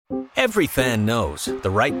Every fan knows the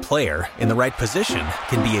right player in the right position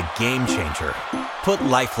can be a game changer. Put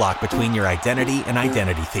LifeLock between your identity and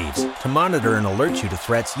identity thieves to monitor and alert you to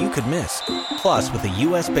threats you could miss. Plus, with a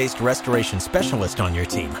U.S.-based restoration specialist on your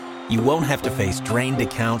team, you won't have to face drained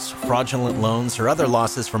accounts, fraudulent loans, or other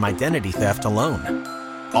losses from identity theft alone.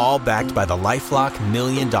 All backed by the LifeLock $1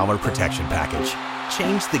 Million Protection Package.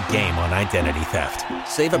 Change the game on identity theft.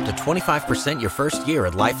 Save up to 25% your first year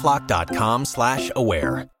at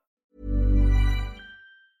LifeLock.com/aware.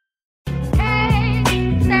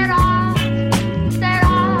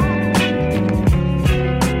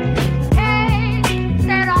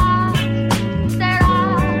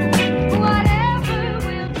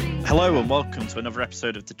 Hello and welcome to another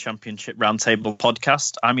episode of the Championship Roundtable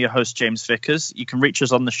podcast. I'm your host, James Vickers. You can reach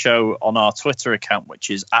us on the show on our Twitter account, which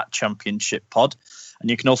is @ChampionshipPod. And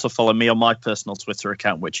you can also follow me on my personal Twitter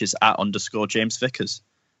account, which is @_James Vickers.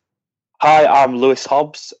 Hi, I'm Lewis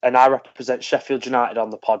Hobbs, and I represent Sheffield United on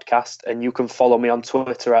the podcast. And you can follow me on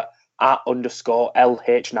Twitter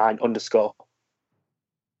 @_LH9_.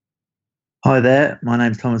 Hi there, my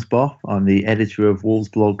name's Thomas Boff. I'm the editor of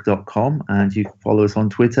wolvesblog.com, and you can follow us on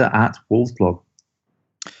Twitter @wolvesblog.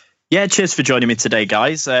 Yeah, cheers for joining me today,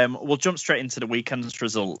 guys. We'll jump straight into the weekend's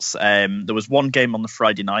results. There was one game on the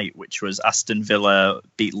Friday night, which was Aston Villa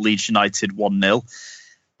beat Leeds United 1-0.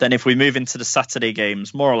 Then if we move into the Saturday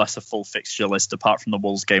games, more or less a full fixture list, apart from the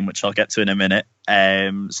Wolves game, which I'll get to in a minute.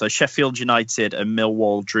 So Sheffield United and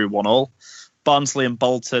Millwall drew 1-1. Barnsley and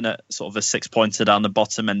Bolton at sort of a 6-pointer down the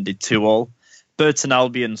bottom ended 2-2. Burton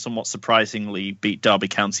Albion, somewhat surprisingly, beat Derby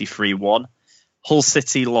County 3-1. Hull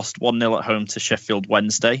City lost 1-0 at home to Sheffield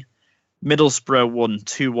Wednesday. Middlesbrough won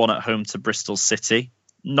 2-1 at home to Bristol City.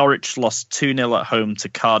 Norwich lost 2-0 at home to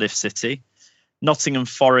Cardiff City. Nottingham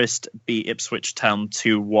Forest beat Ipswich Town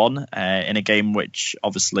 2-1 in a game which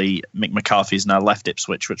obviously Mick McCarthy's now left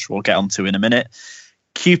Ipswich, which we'll get onto in a minute.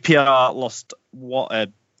 QPR lost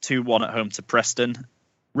 2-1 at home to Preston.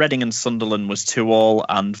 Reading and Sunderland was 2-2,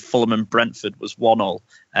 and Fulham and Brentford was 1-1.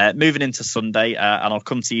 Moving into Sunday, and I'll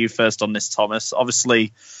come to you first on this, Thomas.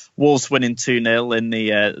 Obviously, Wolves winning 2-0 in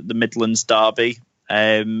the Midlands derby.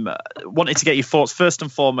 Wanted to get your thoughts first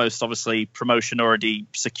and foremost. Obviously, promotion already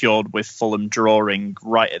secured with Fulham drawing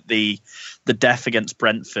right at the death against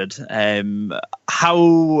Brentford.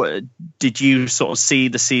 How did you sort of see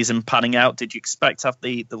the season panning out? Did you expect to have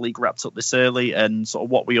the league wrapped up this early? And sort of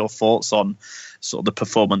what were your thoughts on sort of the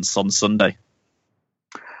performance on Sunday?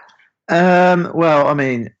 Well, I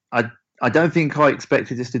mean, I don't think I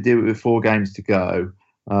expected us to do it with 4 games to go.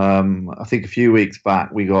 I think a few weeks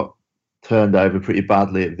back we got turned over pretty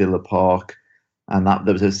badly at Villa Park, and that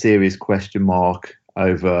there was a serious question mark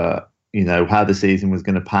over, how the season was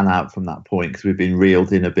going to pan out from that point, because we've been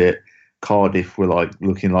reeled in a bit. Cardiff were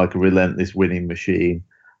looking like a relentless winning machine.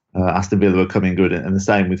 Aston Villa were coming good, and the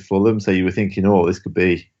same with Fulham. So you were thinking,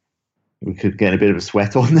 we could get a bit of a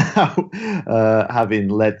sweat on now, having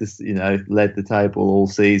led the table all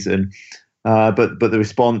season. But the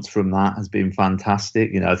response from that has been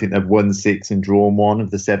fantastic. I think they've won 6 and drawn 1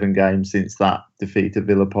 of the 7 games since that defeat at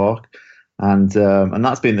Villa Park, and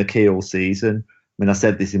that's been the key all season. I mean, I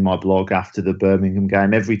said this in my blog after the Birmingham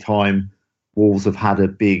game. Every time Wolves have had a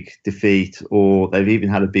big defeat, or they've even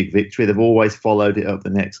had a big victory, they've always followed it up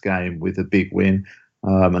the next game with a big win,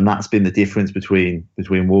 and that's been the difference between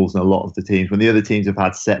Wolves and a lot of the teams. When the other teams have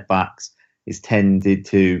had setbacks, there's tended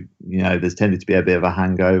to be a bit of a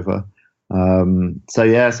hangover. I'm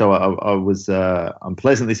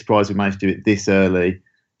pleasantly surprised we managed to do it this early,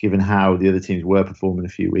 given how the other teams were performing a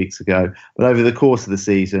few weeks ago. But over the course of the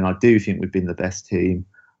season, I do think we've been the best team.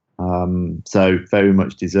 So very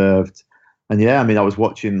much deserved. And I was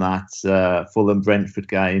watching that Fulham Brentford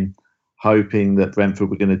game, hoping that Brentford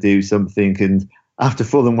were going to do something. And after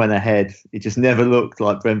Fulham went ahead, it just never looked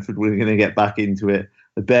like Brentford were going to get back into it.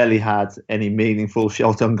 They barely had any meaningful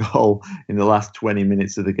shot on goal in the last 20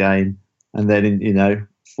 minutes of the game. And then,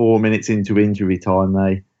 4 minutes into injury time,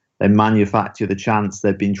 they manufacture the chance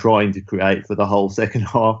they've been trying to create for the whole second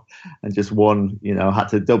half, and just had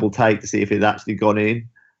to double take to see if it actually gone in.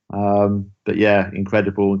 But yeah,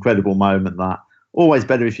 incredible moment. That always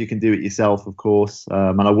better if you can do it yourself, of course.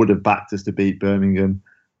 And I would have backed us to beat Birmingham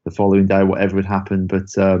the following day, whatever had happened. But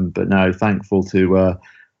no, thankful to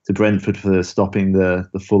Brentford for stopping the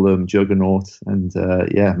Fulham juggernaut, and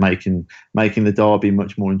making the derby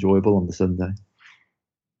much more enjoyable on the Sunday.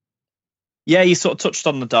 Yeah, you sort of touched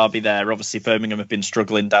on the derby there. Obviously, Birmingham have been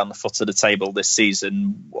struggling down the foot of the table this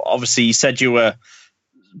season. Obviously, you said you were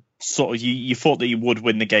sort of you thought that you would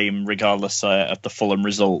win the game regardless of the Fulham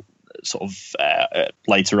result, sort of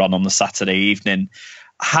later on the Saturday evening.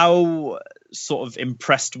 How sort of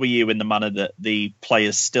impressed were you in the manner that the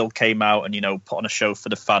players still came out and, put on a show for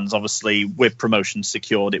the fans? Obviously, with promotion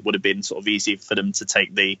secured, it would have been sort of easy for them to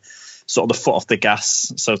take the foot off the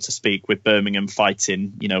gas, so to speak, with Birmingham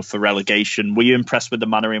fighting, for relegation. Were you impressed with the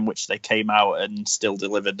manner in which they came out and still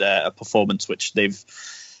delivered a performance which they've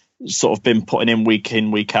sort of been putting in,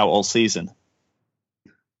 week out all season?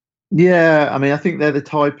 Yeah, I mean, I think they're the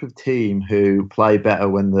type of team who play better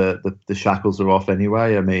when the shackles are off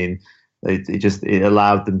anyway. I mean, it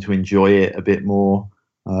allowed them to enjoy it a bit more.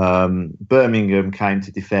 Birmingham came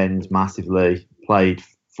to defend massively, played,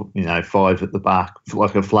 five at the back,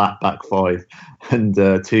 like a flat back five, and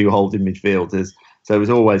two holding midfielders. So it was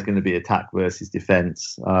always going to be attack versus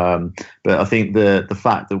defence. But I think the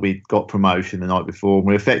fact that we got promotion the night before, and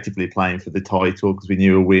we're effectively playing for the title because we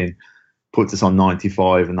knew a win puts us on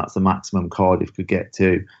 95, and that's the maximum Cardiff could get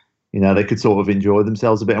to. They could sort of enjoy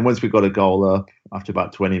themselves a bit. And once we got a goal up after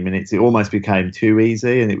about 20 minutes, it almost became too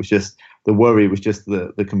easy. And it was just, the worry was just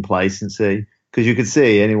the complacency. Because you could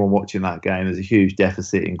see anyone watching that game, there's a huge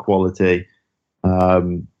deficit in quality.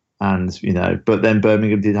 But then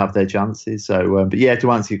Birmingham did have their chances. So, but yeah,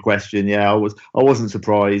 to answer your question, yeah, I wasn't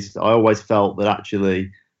surprised. I always felt that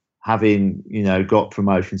actually having, got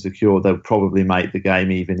promotion secured, they'll probably make the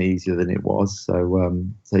game even easier than it was. So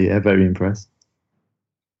yeah, very impressed.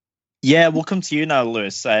 Yeah, we'll come to you now,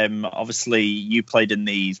 Lewis. Obviously, you played in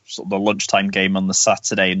the sort of the lunchtime game on the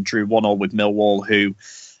Saturday and drew 1-1 with Millwall, who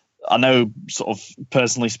I know, sort of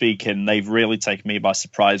personally speaking, they've really taken me by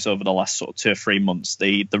surprise over the last sort of 2 or 3 months.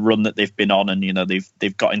 The run that they've been on, and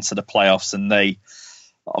they've got into the playoffs, and they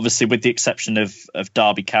obviously, with the exception of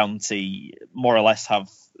Derby County, more or less have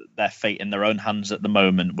their fate in their own hands at the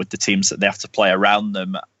moment with the teams that they have to play around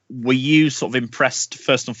them. Were you sort of impressed,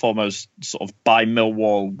 first and foremost, sort of by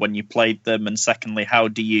Millwall when you played them? And secondly, how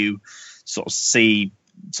do you sort of see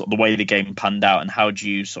sort of the way the game panned out, and how do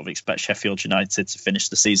you sort of expect Sheffield United to finish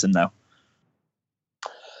the season now?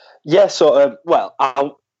 Yeah, so,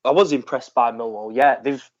 I was impressed by Millwall. Yeah,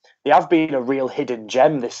 they have been a real hidden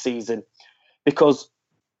gem this season, because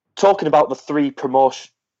talking about the three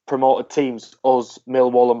promoted teams, us,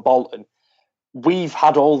 Millwall and Bolton, we've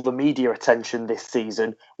had all the media attention this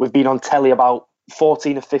season. We've been on telly about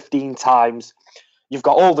 14 or 15 times. You've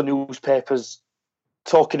got all the newspapers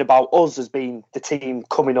talking about us as being the team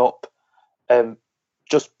coming up,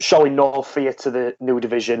 just showing no fear to the new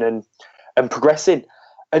division and progressing.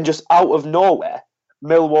 And just out of nowhere,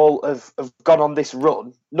 Millwall have gone on this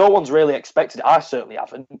run. No one's really expected it. I certainly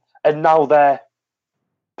haven't. And now they're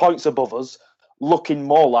points above us, looking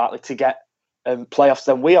more likely to get playoffs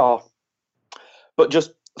than we are. But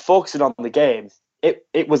just focusing on the game,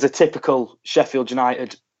 it was a typical Sheffield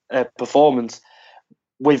United performance.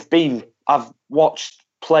 I've watched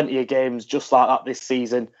plenty of games just like that this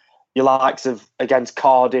season. Your likes of against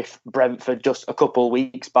Cardiff, Brentford, just a couple of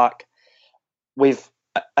weeks back. We've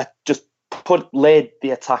just laid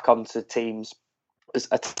the attack onto teams,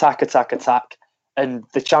 attack, and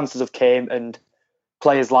the chances have came. And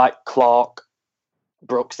players like Clark,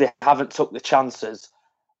 Brooks, they haven't took the chances.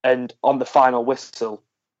 And on the final whistle,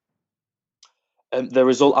 the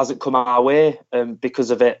result hasn't come our way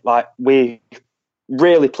because of it. Like, we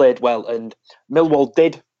really played well, and Millwall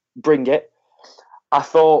did bring it. I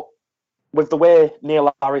thought with the way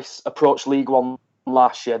Neil Harris approached League One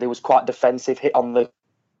last year, they was quite defensive, hit on the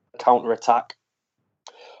counter-attack.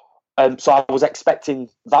 So I was expecting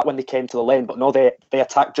that when they came to the lane, but no, they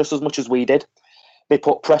attacked just as much as we did. They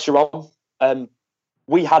put pressure on.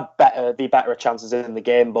 We had better chances in the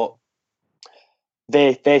game, but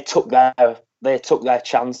they took their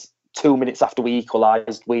chance 2 minutes after we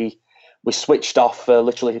equalised. We switched off for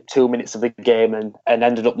literally 2 minutes of the game and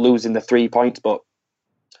ended up losing the 3 points. But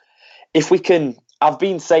if we can, I've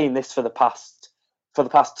been saying this for the past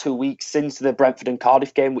 2 weeks since the Brentford and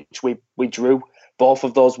Cardiff game, which we drew both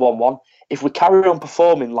of those 1-1. If we carry on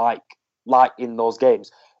performing like in those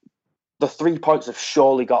games, the 3 points have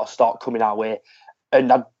surely got to start coming our way.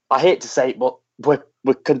 And I hate to say it, but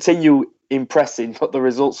we continue impressing, but the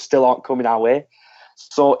results still aren't coming our way.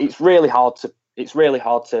 So it's really hard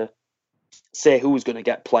to say who's going to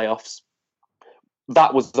get playoffs.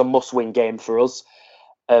 That was a must-win game for us.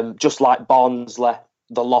 Just like Barnsley,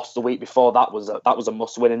 the loss the week before, that was a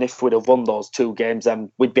must-win. And if we'd have won those 2 games, then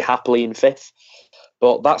we'd be happily in 5th.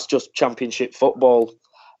 But that's just Championship football,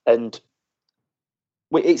 and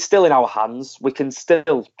it's still in our hands. We can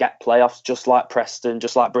still get playoffs, just like Preston,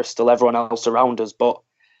 just like Bristol, everyone else around us. But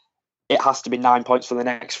it has to be 9 points for the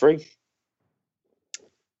next 3.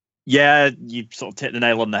 Yeah, you sort of hit the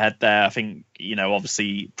nail on the head there. I think,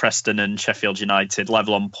 obviously Preston and Sheffield United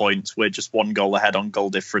level on points. We're just one goal ahead on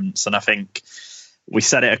goal difference. And I think we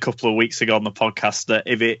said it a couple of weeks ago on the podcast that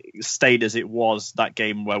if it stayed as it was, that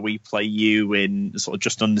game where we play you in sort of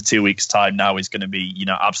just under 2 weeks' time now is going to be,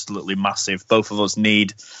 absolutely massive. Both of us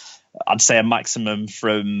need, I'd say, a maximum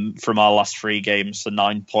from our last 3 games for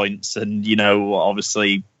 9 points. And,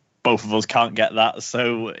 obviously both of us can't get that.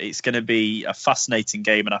 So it's going to be a fascinating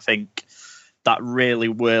game. And I think that really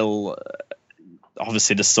will,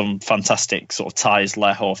 obviously there's some fantastic sort of ties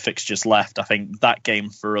left or fixtures left. I think that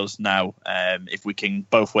game for us now, if we can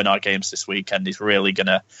both win our games this weekend, is really going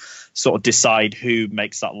to sort of decide who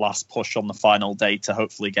makes that last push on the final day to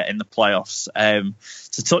hopefully get in the playoffs.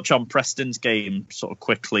 To touch on Preston's game sort of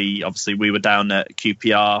quickly, obviously we were down at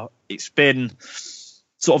QPR. It's been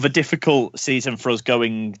sort of a difficult season for us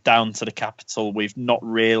going down to the capital. We've not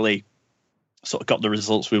really sort of got the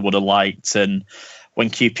results we would have liked. And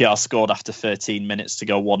when QPR scored after 13 minutes to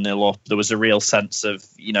go 1-0 up, there was a real sense of,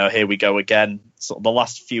 here we go again. Sort of the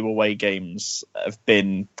last few away games have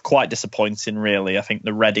been quite disappointing, really. I think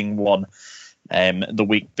the Reading one the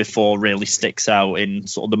week before really sticks out in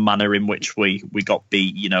sort of the manner in which we got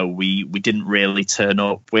beat. We didn't really turn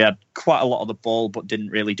up. We had quite a lot of the ball, but didn't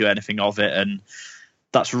really do anything of it. And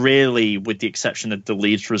that's really, with the exception of the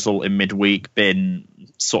Leeds result in midweek, been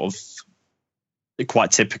sort of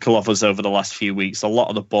quite typical of us over the last few weeks. A lot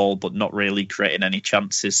of the ball, but not really creating any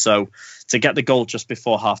chances. So to get the goal just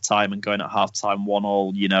before half-time and going at half-time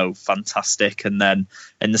 1-1, fantastic. And then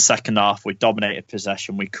in the second half, we dominated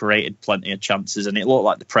possession. We created plenty of chances. And it looked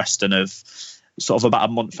like the Preston of sort of about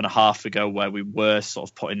a month and a half ago, where we were sort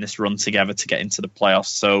of putting this run together to get into the playoffs.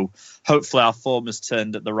 So hopefully our form has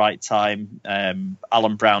turned at the right time.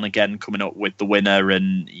 Alan Brown again coming up with the winner,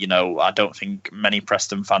 and I don't think many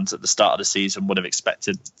Preston fans at the start of the season would have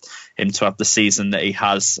expected him to have the season that he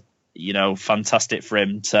has. Fantastic for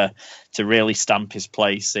him to really stamp his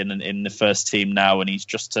place in the first team now, and he's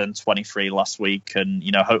just turned 23 last week, and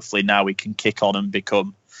hopefully now we can kick on and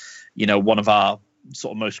become one of our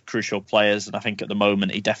sort of most crucial players. And I think at the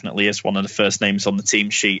moment he definitely is one of the first names on the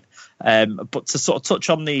team sheet. But to sort of touch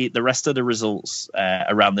on the rest of the results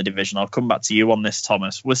around the division, I'll come back to you on this,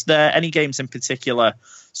 Thomas. Was there any games in particular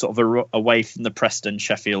sort of away from the Preston,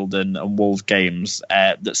 Sheffield and Wolves games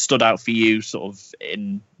that stood out for you sort of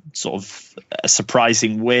in sort of a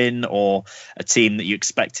surprising win, or a team that you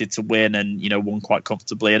expected to win and won quite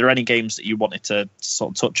comfortably? Are there any games that you wanted to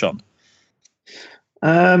sort of touch on?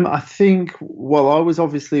 I think, I was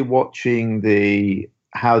obviously watching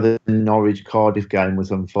how the Norwich Cardiff game was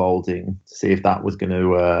unfolding to see if that was going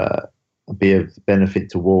to be of benefit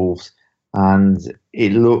to Wolves, and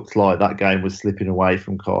it looked like that game was slipping away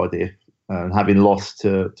from Cardiff, having lost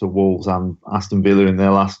to Wolves and Aston Villa in their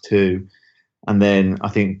last 2. And then I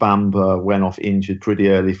think Bamba went off injured pretty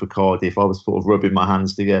early for Cardiff. I was sort of rubbing my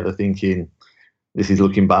hands together thinking this is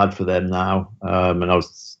looking bad for them now, and I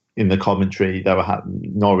was in the commentary,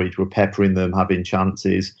 Norwich were peppering them, having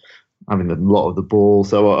chances, having a lot of the ball.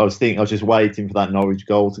 So I was just waiting for that Norwich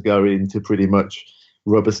goal to go in to pretty much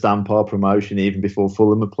rubber stamp our promotion even before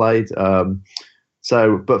Fulham had played.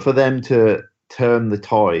 But for them to turn the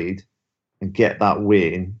tide and get that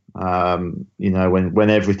win, when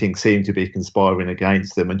everything seemed to be conspiring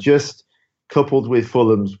against them, and just coupled with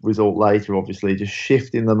Fulham's result later, obviously, just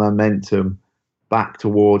shifting the momentum back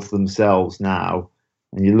towards themselves now.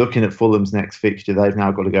 And you're looking at Fulham's next fixture. They've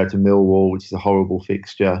now got to go to Millwall, which is a horrible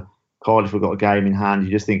fixture. Cardiff have got a game in hand.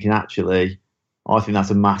 You're just thinking, actually, I think that's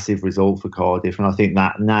a massive result for Cardiff. And I think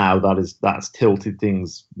that now that's tilted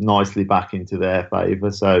things nicely back into their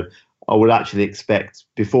favour. So I would actually expect,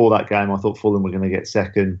 before that game, I thought Fulham were going to get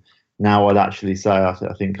second. Now I'd actually say I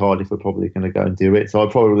think Cardiff are probably going to go and do it. So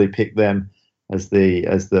I'd probably pick them as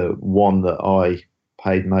the one that I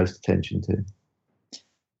paid most attention to.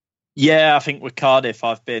 Yeah, I think with Cardiff,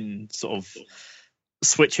 I've been sort of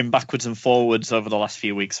switching backwards and forwards over the last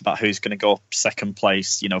few weeks about who's going to go up second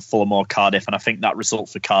place, Fulham or Cardiff. And I think that result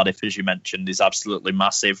for Cardiff, as you mentioned, is absolutely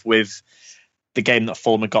massive. With the game that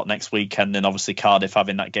Fulham have got next weekend, and obviously Cardiff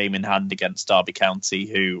having that game in hand against Derby County,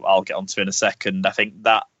 who I'll get onto in a second, I think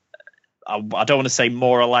that, I don't want to say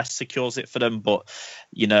more or less secures it for them, but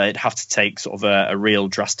it'd have to take sort of a real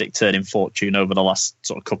drastic turn in fortune over the last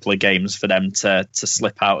sort of couple of games for them to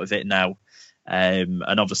slip out of it now. And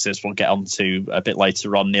obviously, as we'll get on to a bit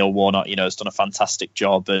later on, Neil Warnock, has done a fantastic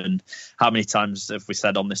job. And how many times have we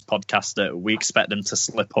said on this podcast that we expect them to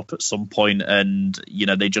slip up at some point, and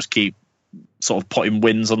they just keep sort of putting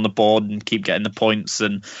wins on the board and keep getting the points.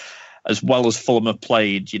 And as well as Fulham have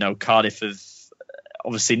played, Cardiff have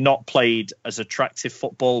obviously not played as attractive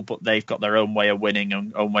football, but they've got their own way of winning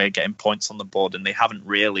and own way of getting points on the board, and they haven't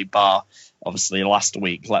really, bar obviously last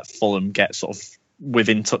week, let Fulham get sort of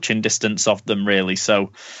within touching distance of them, really.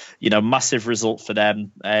 So, massive result for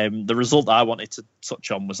them. The result that I wanted to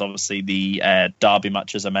touch on was obviously the derby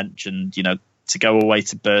match, as I mentioned, to go away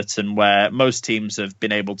to Burton, where most teams have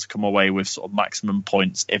been able to come away with sort of maximum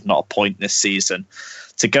points, if not a point this season.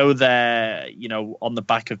 To go there, on the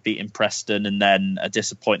back of beating Preston and then a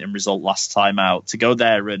disappointing result last time out, to go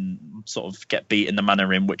there and sort of get beat in the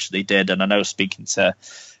manner in which they did. And I know, speaking to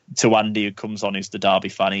Andy, who comes on, who's the Derby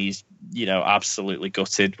fan, he's, absolutely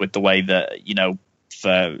gutted with the way that,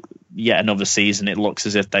 for yet another season, it looks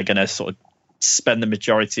as if they're going to sort of spend the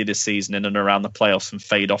majority of the season in and around the playoffs and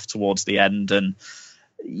fade off towards the end. And,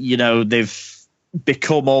 they've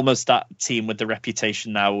become almost that team with the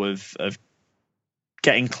reputation now of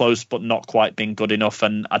getting close but not quite being good enough.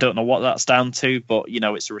 And I don't know what that's down to, but,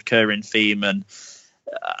 it's a recurring theme. And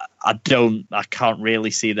I can't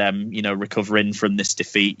really see them, recovering from this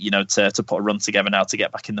defeat, to put a run together now to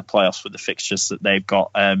get back in the playoffs with the fixtures that they've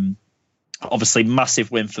got. Obviously,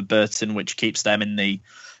 massive win for Burton, which keeps them in the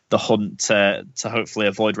hunt to hopefully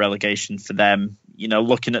avoid relegation for them.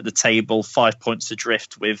 Looking at the table, 5 points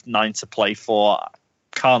adrift with 9 to play for.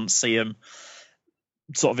 Can't see them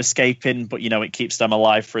sort of escaping, but it keeps them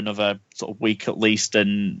alive for another sort of week at least,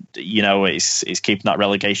 and it's keeping that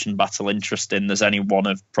relegation battle interesting. There's only one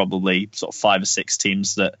of probably sort of 5 or 6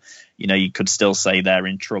 teams that you could still say they're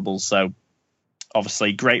in trouble. So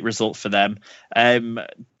obviously, great result for them.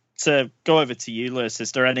 To go over to you, Lewis,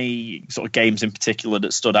 is there any sort of games in particular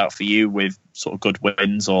that stood out for you with sort of good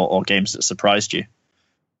wins or games that surprised you?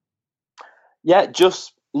 Yeah,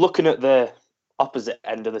 just looking at the opposite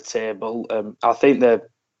end of the table, I think the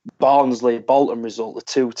Barnsley-Bolton result, the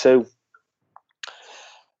 2-2,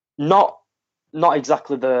 not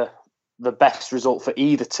exactly the best result for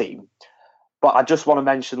either team, but I just want to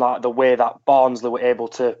mention the way that Barnsley were able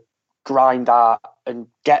to grind out and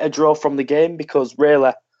get a draw from the game, because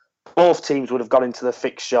really both teams would have gone into the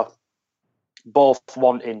fixture both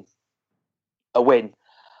wanting a win.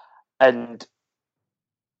 And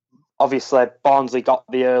obviously Barnsley got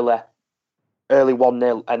the early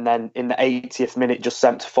 1-0, and then in the 80th minute just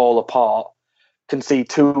sent to fall apart, concede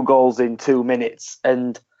 2 goals in 2 minutes.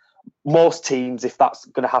 And most teams, if that's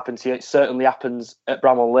going to happen to you, it certainly happens at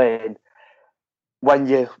Bramall Lane, when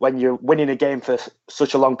you're winning a game for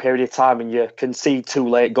such a long period of time and you concede 2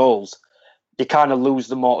 late goals, you kind of lose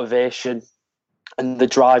the motivation and the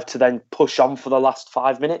drive to then push on for the last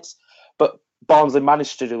 5 minutes. But Barnsley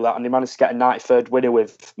managed to do that, and they managed to get a 93rd winner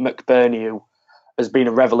with McBurney, who has been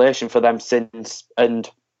a revelation for them since, and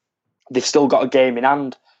they've still got a game in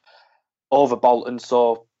hand over Bolton,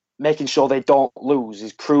 so making sure they don't lose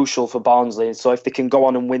is crucial for Barnsley. And so if they can go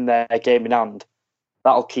on and win their game in hand,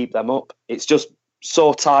 that'll keep them up. It's just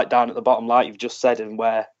so tight down at the bottom, like you've just said, and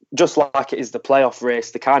where, just like it is the playoff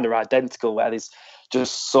race, they're kind of identical, where there's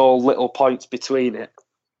just so little points between it.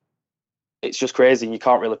 It's just crazy, and you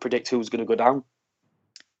can't really predict who's going to go down.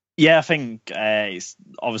 Yeah, I think it's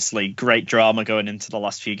obviously great drama going into the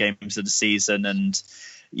last few games of the season, and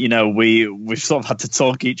we've sort of had to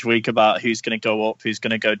talk each week about who's going to go up, who's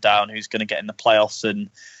going to go down, who's going to get in the playoffs. And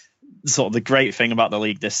sort of the great thing about the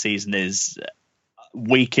league this season is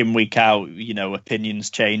week in, week out, opinions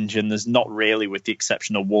change, and there's not really, with the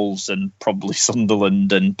exception of Wolves and probably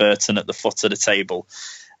Sunderland and Burton at the foot of the table,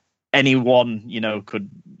 anyone, could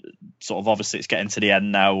sort of, obviously it's getting to the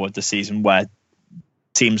end now of the season where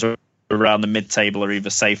teams around the mid-table are either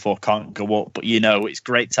safe or can't go up. But, it's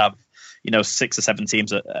great to have, 6 or 7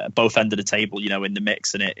 teams at both end of the table, in the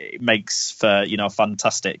mix, and it makes for, a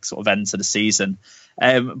fantastic sort of end to the season.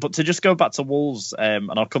 But to just go back to Wolves,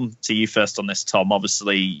 and I'll come to you first on this, Tom,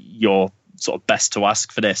 obviously you're sort of best to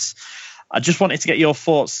ask for this. I just wanted to get your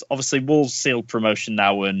thoughts. Obviously Wolves sealed promotion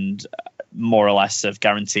now and more or less have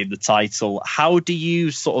guaranteed the title. How do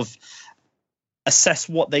you sort of assess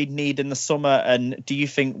what they need in the summer, and do you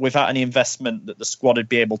think without any investment that the squad would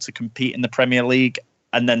be able to compete in the Premier League?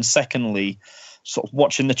 And then secondly, sort of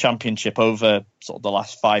watching the Championship over sort of the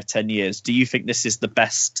last 5-10 years, do you think this is the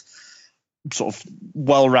best sort of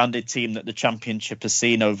well-rounded team that the Championship has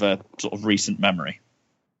seen over sort of recent memory?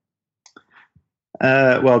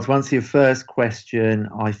 Well, to answer your first question,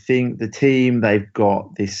 I think the team they've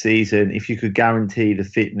got this season, if you could guarantee the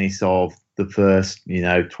fitness of the first,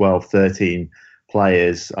 12, 13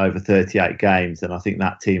 players over 38 games, then I think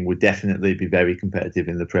that team would definitely be very competitive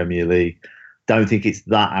in the Premier League. Don't think it's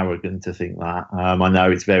that arrogant to think that. I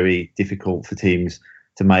know it's very difficult for teams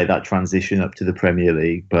to make that transition up to the Premier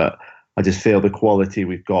League, but I just feel the quality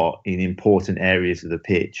we've got in important areas of the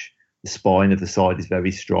pitch, the spine of the side is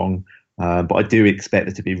very strong. But I do expect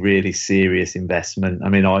there to be really serious investment. I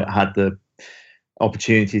mean, I had the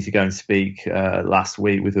opportunity to go and speak last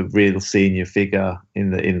week with a real senior figure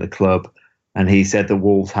in the club, and he said the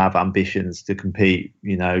Wolves have ambitions to compete,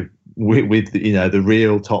 with the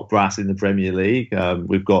real top brass in the Premier League.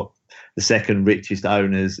 We've got the second richest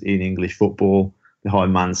owners in English football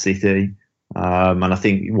behind Man City. And I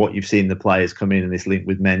think what you've seen the players come in and this link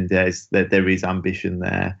with Mendes, that there is ambition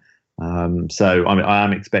there. So I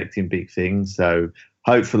am expecting big things. So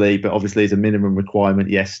hopefully, but obviously as a minimum requirement,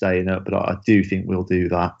 yes, staying up. But I do think we'll do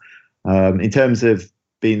that. In terms of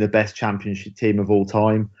being the best championship team of all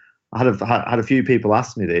time, I had a few people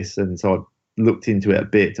ask me this, and so I looked into it a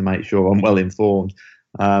bit to make sure I'm well informed.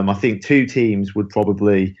 I think two teams would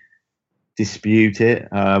probably dispute it.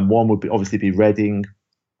 One would obviously be Reading,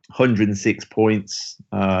 106 points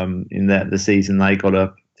in the season they got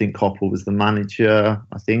up. I think Koppel was the manager.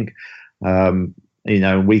 I think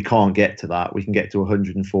we can't get to that. We can get to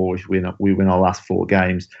 104 if we win our last 4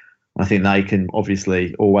 games. I think they can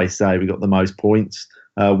obviously always say we got the most points.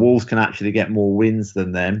 Wolves can actually get more wins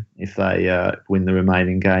than them if they win the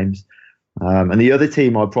remaining games. And the other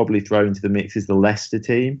team I'd probably throw into the mix is the Leicester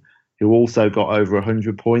team, who also got over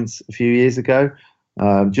 100 points a few years ago.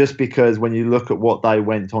 Just because when you look at what they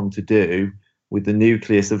went on to do with the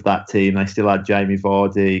nucleus of that team, they still had Jamie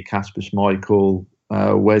Vardy, Kasper Schmeichel,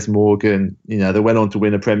 Wes Morgan. They went on to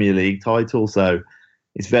win a Premier League title, so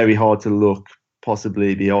it's very hard to look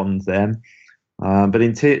possibly beyond them. But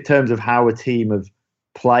in terms of how a team have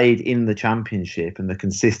played in the Championship and the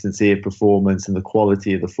consistency of performance and the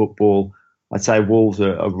quality of the football, I'd say Wolves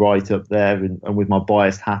are right up there. And with my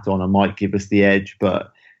biased hat on, I might give us the edge,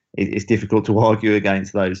 but it's difficult to argue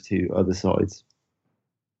against those two other sides.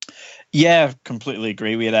 Yeah, completely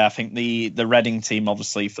agree with you there. I think the Reading team,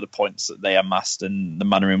 obviously, for the points that they amassed and the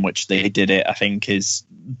manner in which they did it, I think is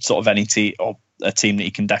sort of any team or a team that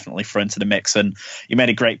you can definitely throw into the mix. And you made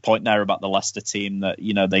a great point there about the Leicester team that,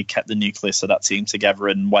 they kept the nucleus of that team together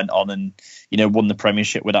and went on and, won the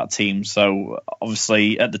Premiership with that team. So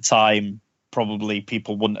obviously at the time, probably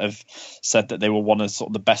people wouldn't have said that they were one of sort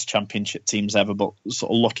of the best Championship teams ever. But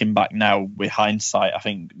sort of looking back now with hindsight, I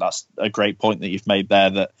think that's a great point that you've made there,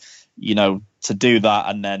 that to do that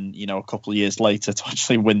and then, a couple of years later to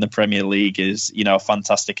actually win the Premier League is, a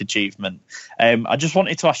fantastic achievement. I just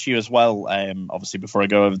wanted to ask you as well, obviously, before I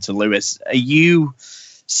go over to Lewis, are you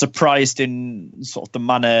surprised in sort of the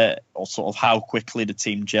manner or sort of how quickly the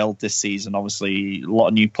team gelled this season? Obviously, a lot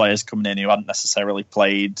of new players coming in who hadn't necessarily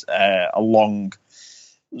played a long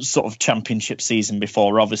sort of Championship season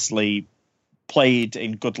before, obviously played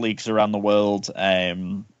in good leagues around the world.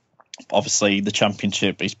 Obviously, the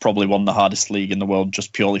Championship is probably one of the hardest league in the world,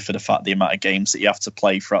 just purely for the fact the amount of games that you have to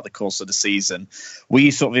play throughout the course of the season. Were you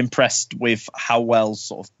sort of impressed with how well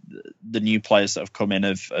sort of the new players that have come in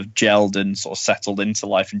have gelled and sort of settled into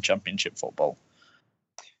life in Championship football?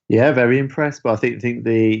 Yeah, very impressed. But I think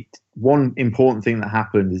the one important thing that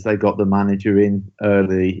happened is they got the manager in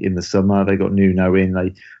early in the summer. They got Nuno in.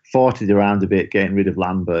 They farted around a bit, getting rid of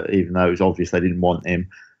Lambert, even though it was obvious they didn't want him.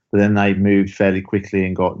 But then they moved fairly quickly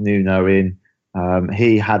and got Nuno in.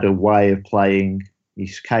 He had a way of playing.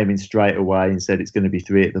 He came in straight away and said it's going to be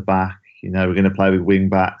 3 at the back. We're going to play with wing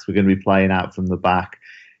backs. We're going to be playing out from the back.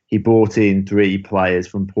 He brought in 3 players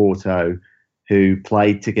from Porto who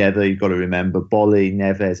played together. You've got to remember, Bolly,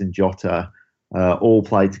 Neves and Jota all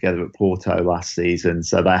played together at Porto last season.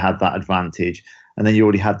 So they had that advantage. And then you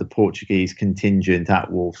already had the Portuguese contingent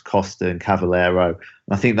at Wolves, Costa and Cavaleiro. And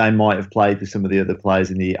I think they might have played with some of the other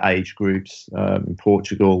players in the age groups in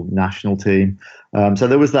Portugal national team. So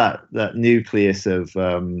there was that nucleus of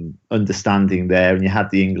understanding there. And you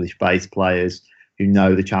had the English-based players who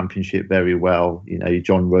know the Championship very well.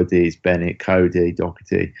 John Ruddy's, Bennett, Cody,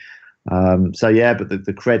 Doherty. But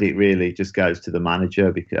the credit really just goes to the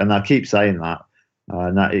manager. And I keep saying that.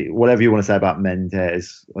 Whatever you want to say about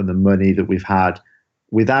Mendes and the money that we've had,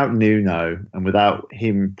 without Nuno and without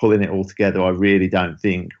him pulling it all together, I really don't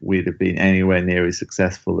think we'd have been anywhere near as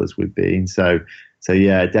successful as we've been. So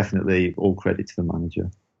yeah, definitely all credit to the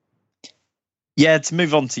manager. Yeah, to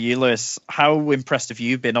move on to you, Lewis, how impressed have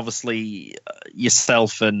you been? Obviously,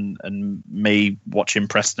 yourself and me watching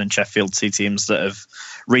Preston and Sheffield, 2 teams that have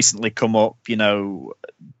recently come up,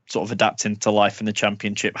 sort of adapting to life in the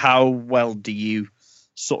Championship. How well do you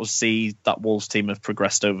sort of see that Wolves team have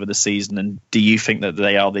progressed over the season, and do you think that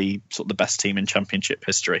they are the sort of the best team in Championship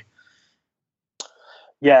history?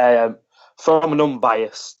 Yeah, from an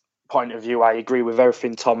unbiased point of view, I agree with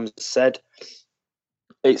everything Tom said.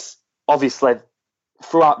 It's obviously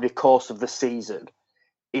throughout the course of the season,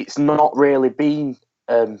 it's not really been,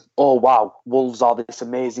 oh wow, Wolves are this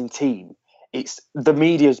amazing team. It's the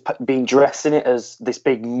media's been dressing it as this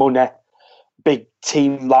big money, big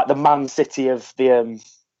team, like the Man City of the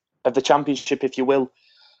Championship, if you will.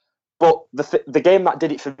 But the game that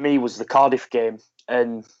did it for me was the Cardiff game,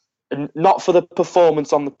 and not for the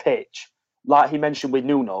performance on the pitch, like he mentioned with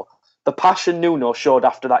Nuno. The passion Nuno showed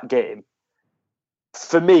after that game,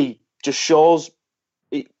 for me, just shows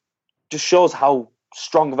how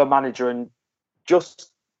strong of a manager and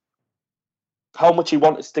just how much he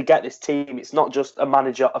wants to get this team. It's not just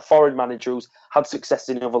a foreign manager who's had success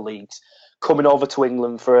in other leagues, coming over to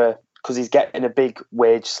England because he's getting a big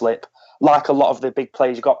wage slip. Like a lot of the big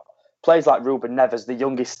players, you've got players like Ruben Neves, the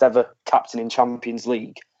youngest ever captain in Champions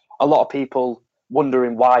League. A lot of people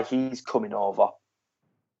wondering why he's coming over.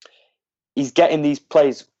 He's getting these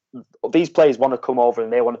players. These players want to come over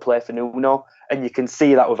and they want to play for Nuno, and you can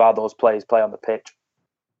see that with how those players play on the pitch.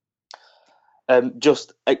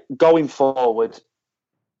 Just going forward,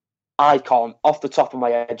 I can't, off the top of my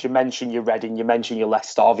head, you mentioned your Reading, you mentioned your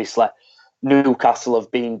Leicester, obviously. Newcastle have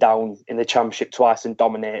been down in the Championship twice and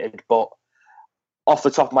dominated, but off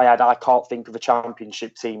the top of my head, I can't think of a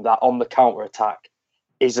Championship team that on the counter-attack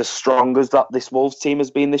is as strong as that this Wolves team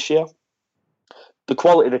has been this year. The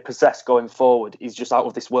quality they possess going forward is just out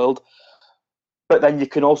of this world. But then you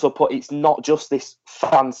can also put, it's not just this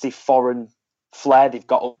fancy foreign flair they've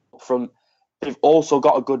got up front. They've also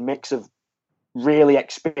got a good mix of really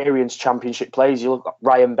experienced Championship players. You look at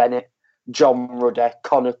Ryan Bennett, John Ruddy,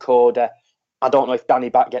 Conor Cody. I don't know if Danny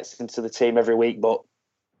Batt gets into the team every week, but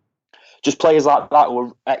just players like that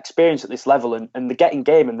who are experienced at this level and they're getting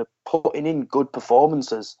game and they're putting in good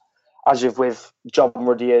performances, as you've with John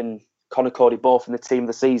Ruddy and Conor Cody both in the team of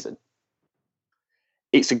the season.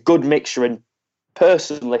 It's a good mixture, and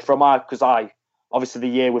personally, because I obviously the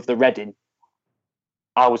year with the Reading,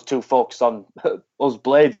 I was too focused on us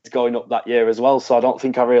Blades going up that year as well, so I don't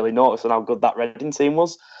think I really noticed on how good that Reading team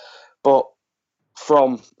was. But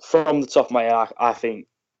from the top of my head, I think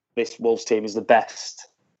this Wolves team is the best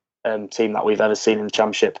team that we've ever seen in the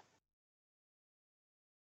Championship.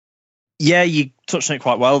 Yeah, you touched on it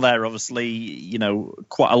quite well there. Obviously,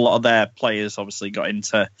 quite a lot of their players obviously got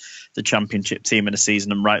into the Championship team in a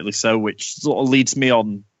season, and rightly so, which sort of leads me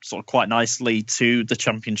on sort of quite nicely to the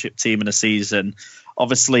Championship team in a season.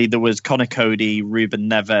 Obviously, there was Conor Cody, Ruben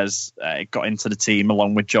Neves got into the team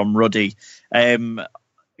along with John Ruddy.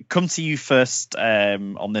 Come to you first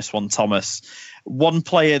on this one, Thomas. One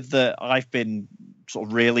player that I've been sort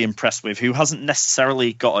of really impressed with, who hasn't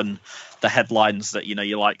necessarily gotten the headlines that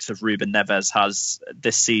your likes of Ruben Neves has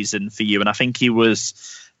this season for you, and I think he was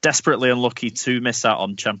desperately unlucky to miss out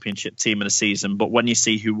on Championship team in a season. But when you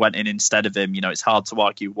see who went in instead of him, it's hard to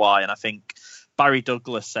argue why. And I think Barry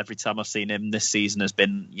Douglas, every time I've seen him this season, has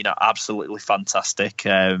been absolutely fantastic.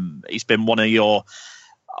 He's been one of your,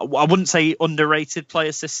 I wouldn't say underrated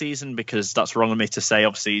players this season, because that's wrong of me to say.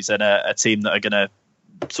 Obviously, he's in a team that are going to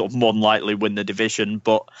sort of more than likely win the division,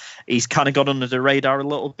 but he's kind of gone under the radar a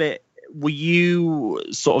little bit. Were you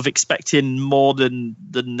sort of expecting more than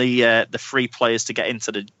the three players to get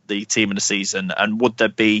into the team in the season? And would there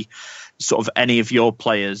be sort of any of your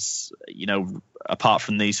players, apart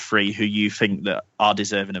from these three, who you think that are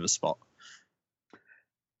deserving of a spot?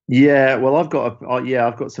 Yeah, well, I've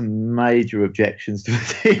got some major objections to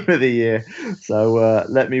the team of the year. So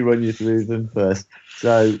let me run you through them first.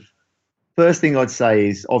 So first thing I'd say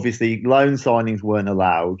is obviously loan signings weren't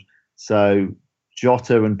allowed. So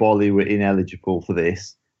Jota and Bolly were ineligible for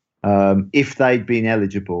this. If they'd been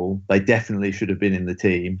eligible, they definitely should have been in the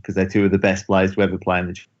team, because they're two of the best players to ever play in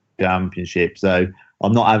the Championship. So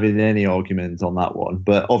I'm not having any arguments on that one.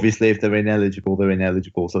 But obviously, if they're ineligible,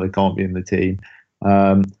 so they can't be in the team.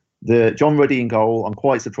 The John Ruddy in goal, I'm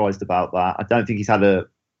quite surprised about that. I don't think he's had an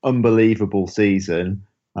unbelievable season.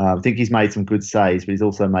 I think he's made some good saves, but he's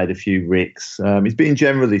also made a few ricks. He's been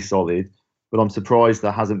generally solid, but I'm surprised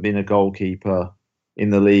there hasn't been a goalkeeper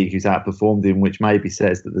in the league who's outperformed him, which maybe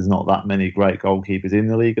says that there's not that many great goalkeepers in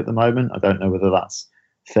the league at the moment. I don't know whether that's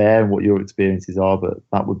fair and what your experiences are, but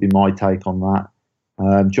that would be my take on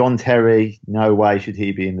that. John Terry, no way should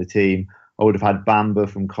he be in the team. I would have had Bamba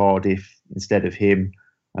from Cardiff instead of him.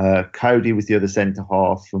 Cody was the other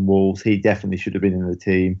centre-half from Wolves. He definitely should have been in the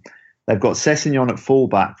team. They've got Sessegnon at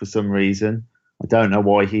full-back for some reason. I don't know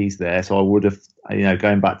why he's there. So I would have,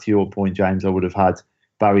 going back to your point, James, I would have had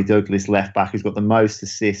Barry Douglas left-back, who's got the most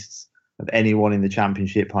assists of anyone in the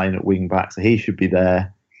Championship playing at wing-back. So he should be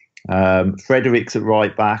there. Fredericks at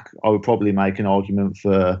right-back. I would probably make an argument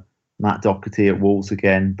for Matt Doherty at Wolves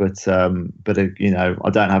again. But I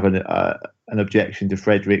don't have an objection to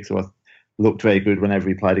Frederick, so I looked very good whenever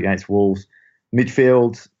he played against Wolves.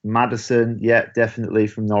 Midfield, Maddison, yeah, definitely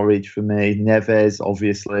from Norwich for me. Neves,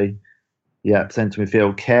 obviously, yeah, centre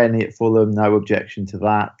midfield. Kearney at Fulham, no objection to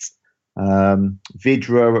that.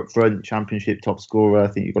 Vidra up front, Championship top scorer. I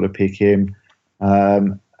think you've got to pick him.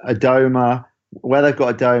 Adoma, where they've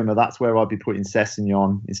got Adoma, that's where I'd be putting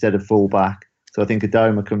Sessegnon instead of fullback. So I think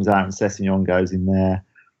Adoma comes out and Sessegnon goes in there.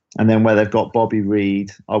 And then where they've got Bobby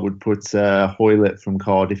Reid, I would put Hoylett from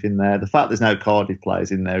Cardiff in there. The fact there's no Cardiff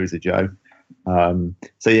players in there is a joke.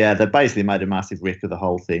 So yeah, they basically made a massive rick of the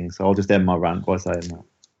whole thing. So I'll just end my rant by saying that.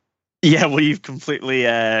 Yeah, well, you've completely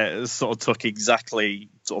sort of took exactly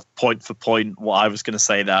sort of point for point what I was going to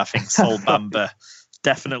say there. I think Sol Bamba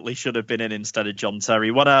definitely should have been in instead of John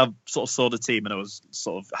Terry. When I sort of saw the team and I was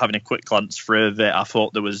sort of having a quick glance through it, I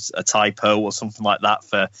thought there was a typo or something like that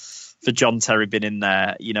for John Terry being in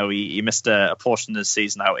there. You know, he missed a portion of the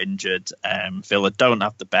season out injured. Villa don't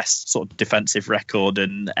have the best sort of defensive record,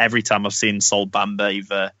 and every time I've seen Sol Bamba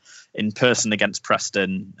either in person against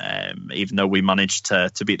Preston, even though we managed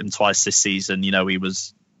to beat them twice this season, you know, he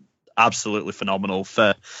was absolutely phenomenal.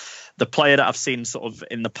 For the player that I've seen sort of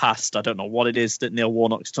in the past, I don't know what it is that Neil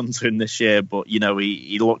Warnock's done to him this year, but, you know,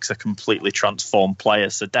 he looks a completely transformed player.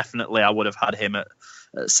 So definitely I would have had him at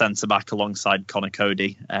centre-back alongside Connor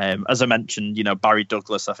Cody. As I mentioned, you know, Barry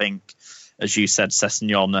Douglas, I think, as you said,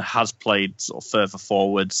 Sessegnon has played sort of further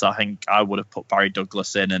forward. So I think I would have put Barry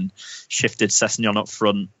Douglas in and shifted Sessegnon up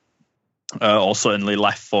front, or certainly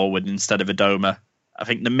left forward instead of Adoma. I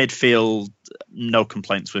think the midfield, no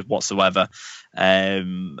complaints with whatsoever.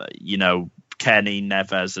 You know, Kenny,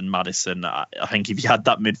 Neves and Maddison, I think if you had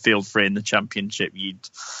that midfield three in the Championship, you'd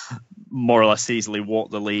more or less easily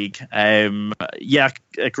walk the league. Yeah,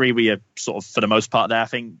 I agree with you sort of for the most part there. I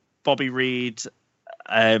think Bobby Reid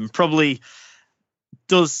probably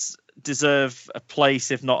does deserve a place,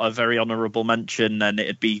 if not a very honourable mention, and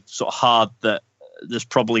it'd be sort of hard that there's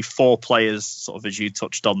probably four players, sort of as you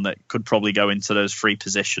touched on, that could probably go into those three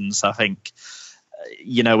positions. I think,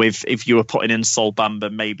 you know, if you were putting in Sol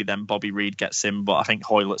Bamba, maybe then Bobby Reid gets in, but I think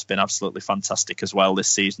Hoylett's been absolutely fantastic as well this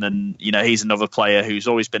season. And, you know, he's another player who's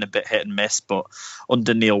always been a bit hit and miss, but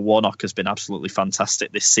under Neil Warnock has been absolutely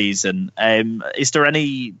fantastic this season. Is there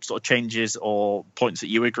any sort of changes or points that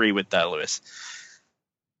you agree with there, Lewis?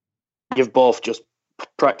 You've both just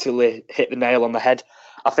practically hit the nail on the head.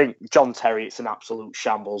 I think John Terry, it's an absolute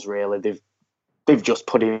shambles, really. They've just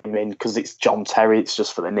put him in because it's John Terry. It's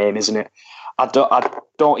just for the name, isn't it? I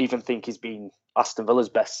don't even think he's been Aston Villa's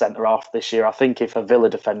best centre-half this year. I think if a Villa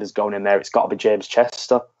defender's going in there, it's got to be James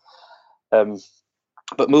Chester.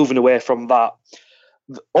 But moving away from that,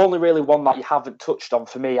 the only really one that you haven't touched on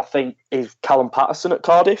for me, I think, is Callum Patterson at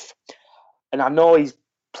Cardiff. And I know he's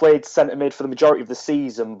played centre-mid for the majority of the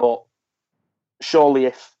season, but surely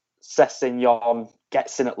if Sessegnon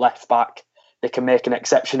gets in at left-back, they can make an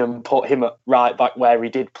exception and put him at right-back where he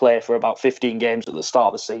did play for about 15 games at the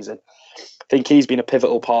start of the season. I think he's been a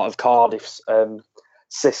pivotal part of Cardiff's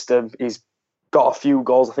system. He's got a few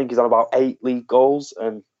goals. I think he's on about 8 league goals,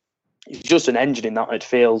 and he's just an engine in that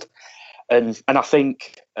midfield. And I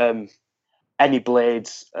think any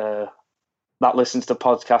Blades that listens to the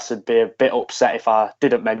podcast would be a bit upset if I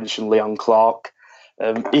didn't mention Leon Clark.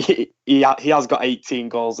 He has got 18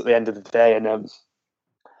 goals at the end of the day, and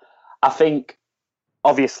I think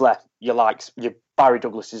obviously Barry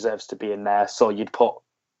Douglas deserves to be in there, so you'd put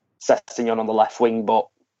Sessegnon on the left wing. But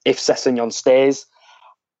if Sessegnon stays,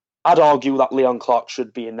 I'd argue that Leon Clark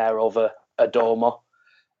should be in there over Adoma.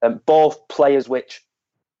 Both players which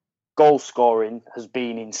goal scoring has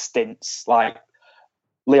been in stints. Like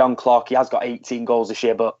Leon Clark, he has got 18 goals this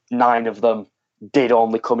year, but 9 of them did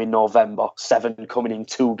only come in November, 7 coming in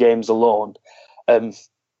 2 games alone. But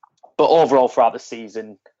overall, throughout the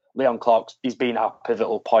season, Leon Clark, he's been at a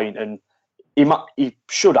pivotal point, and he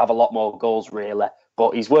should have a lot more goals, really.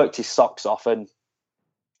 But he's worked his socks off, and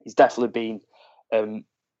he's definitely been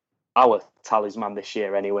our talisman this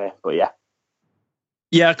year anyway. But yeah.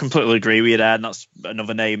 Yeah, I completely agree with you there. And that's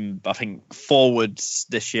another name, I think, forwards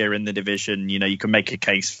this year in the division. You know, you can make a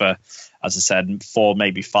case for, as I said, 4,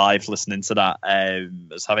 maybe 5 listening to that.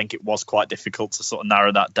 So I think it was quite difficult to sort of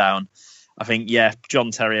narrow that down. I think, yeah, John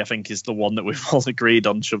Terry, I think, is the one that we've all agreed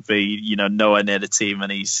on should be, you know, nowhere near the team.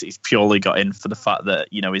 And he's purely got in for the fact that,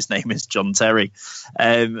 you know, his name is John Terry.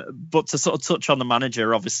 But to sort of touch on the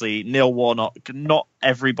manager, obviously, Neil Warnock, not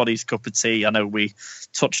everybody's cup of tea. I know we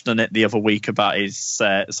touched on it the other week about his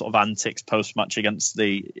sort of antics post-match against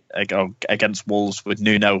Wolves with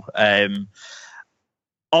Nuno.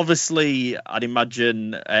 Obviously, I'd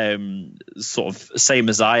imagine sort of same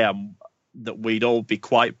as I am, that we'd all be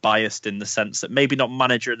quite biased in the sense that maybe not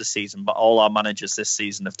manager of the season, but all our managers this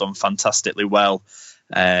season have done fantastically well.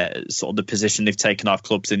 Sort of the position they've taken our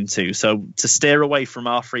clubs into. So to steer away from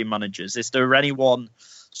our three managers, is there anyone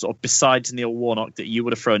sort of besides Neil Warnock that you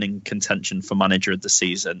would have thrown in contention for manager of the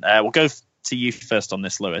season? We'll go to you first on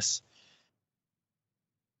this, Lewis.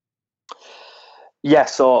 Yeah,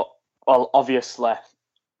 so, well, obviously,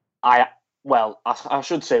 I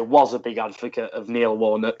should say was a big advocate of Neil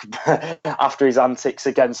Warnock after his antics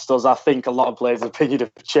against us. I think a lot of players' opinion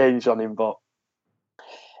have changed on him, but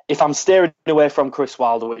if I'm steering away from Chris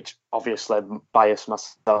Wilder, which obviously bias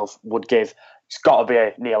myself would give, it's got to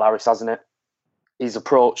be Neil Harris, hasn't it? He's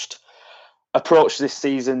approached this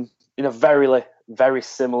season in a very, very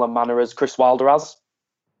similar manner as Chris Wilder has.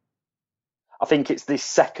 I think it's the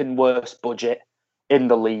second worst budget in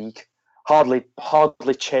the league. Hardly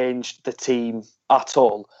changed the team at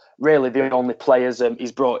all. Really, the only players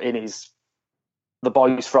he's brought in is the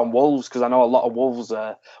boys from Wolves, because I know a lot of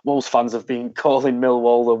Wolves fans have been calling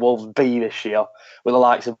Millwall the Wolves B this year, with the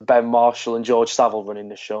likes of Ben Marshall and George Saville running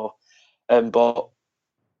the show. But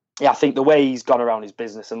yeah, I think the way he's gone around his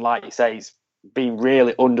business, and like you say, he's been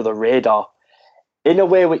really under the radar in a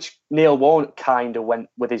way which Neil Warnock kind of went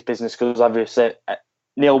with his business, because obviously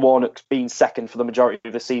Neil Warnock's been second for the majority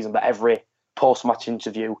of the season, but every post-match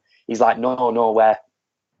interview, he's like, no,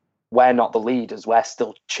 we're not the leaders, we're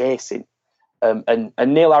still chasing. And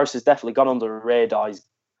Neil Harris has definitely gone under the radar. He's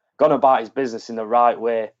gone about his business in the right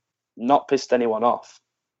way, not pissed anyone off.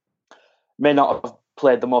 May not have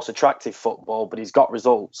played the most attractive football, but he's got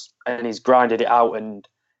results and he's grinded it out, and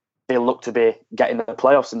they'll look to be getting the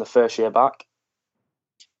playoffs in the first year back.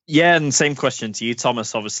 Yeah, and same question to you,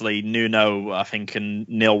 Thomas. Obviously, Nuno, I think, and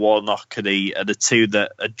Neil Warnock are the two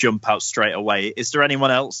that jump out straight away. Is there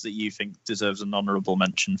anyone else that you think deserves an honourable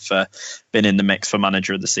mention for being in the mix for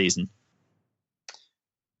manager of the season?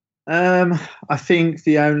 I think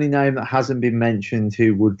the only name that hasn't been mentioned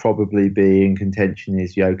who would probably be in contention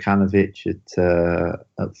is Jokanovic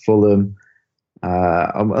at Fulham.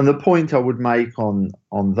 And the point I would make on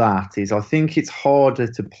that is I think it's harder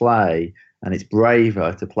to play and it's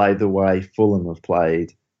braver to play the way Fulham have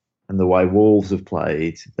played and the way Wolves have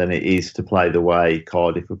played than it is to play the way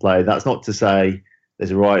Cardiff have played. That's not to say there's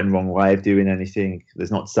a right and wrong way of doing anything. There's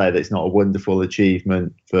not to say that it's not a wonderful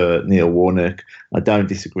achievement for Neil Warnock. I don't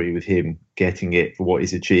disagree with him getting it for what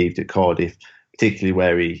he's achieved at Cardiff, particularly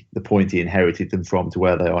where the point he inherited them from to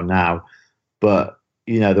where they are now. But,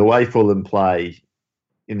 you know, the way Fulham play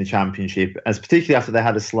in the Championship, as particularly after they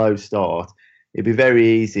had a slow start, it'd be very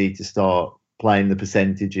easy to start playing the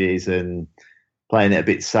percentages and playing it a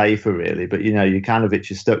bit safer, really. But, you know, Jokanovic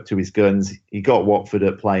has stuck to his guns. He got Watford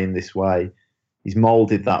at playing this way. He's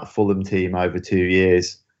moulded that Fulham team over 2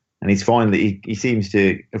 years, and he's finally he seems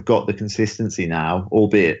to have got the consistency now,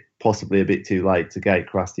 albeit possibly a bit too late to gate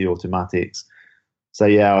crash the automatics. So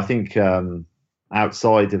yeah, I think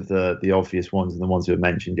outside of the obvious ones and the ones who have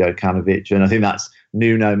mentioned, Jokanovic, and I think that's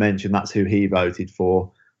Nuno mentioned that's who he voted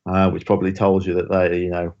for, which probably told you that they, you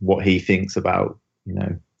know, what he thinks about, you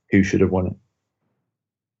know, who should have won it.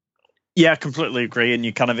 Yeah, I completely agree. And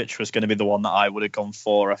Jokanovic was going to be the one that I would have gone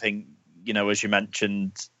for. I think, you know, as you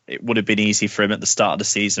mentioned, it would have been easy for him at the start of the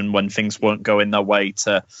season when things weren't going their way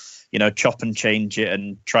to, you know, chop and change it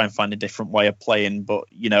and try and find a different way of playing. But,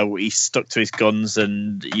 you know, he stuck to his guns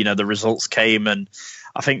and, you know, the results came. And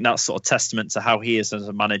I think that's sort of testament to how he is as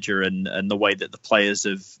a manager and the way that the players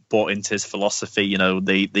have bought into his philosophy. You know,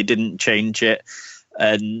 they didn't change it.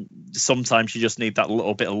 And sometimes you just need that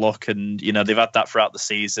little bit of luck. And, you know, they've had that throughout the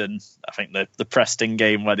season. I think the Preston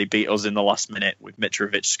game where they beat us in the last minute with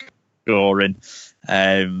Mitrovic scoring sort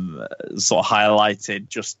of highlighted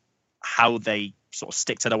just how they sort of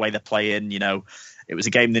stick to the way they're playing. You know, it was a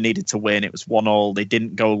game they needed to win. It was 1-1. They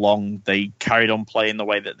didn't go long. They carried on playing the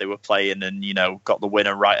way that they were playing and, you know, got the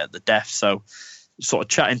winner right at the death. So sort of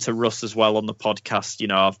chatting to Russ as well on the podcast, you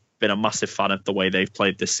know, I've been a massive fan of the way they've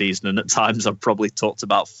played this season, and at times I've probably talked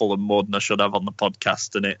about Fulham more than I should have on the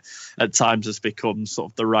podcast, and it at times has become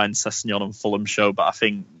sort of the Ryan Sessegnon and Fulham show. But I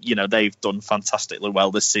think, you know, they've done fantastically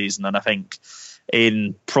well this season, and I think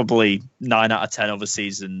in probably 9 out of 10 other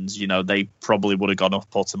seasons, you know, they probably would have gone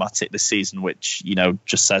up automatic this season, which, you know,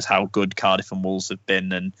 just says how good Cardiff and Wolves have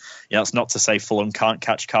been. And, you know, it's not to say Fulham can't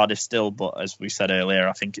catch Cardiff still, but as we said earlier,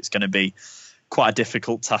 I think it's going to be quite a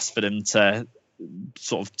difficult task for them to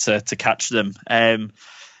sort of to catch them.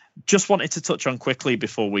 Just wanted to touch on quickly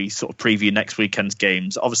before we sort of preview next weekend's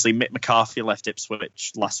games. Obviously, Mick McCarthy left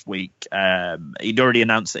Ipswich last week. He'd already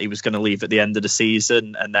announced that he was going to leave at the end of the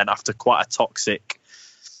season, and then after quite a toxic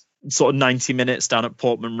sort of 90 minutes down at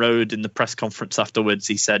Portman Road in the press conference afterwards,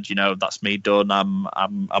 he said, that's me done. I'm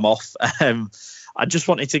off. I just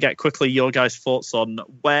wanted to get quickly your guys' thoughts on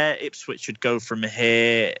where Ipswich should go from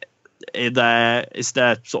here. Is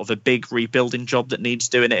there sort of a big rebuilding job that needs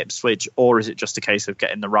doing at Ipswich, or is it just a case of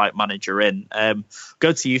getting the right manager in?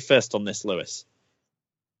 Go to you first on this, Lewis.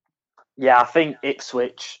 Yeah, I think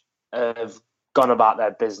Ipswich have gone about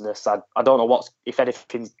their business. I don't know if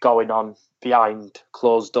anything's going on behind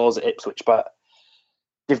closed doors at Ipswich, but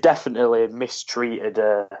they've definitely mistreated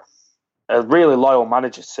a really loyal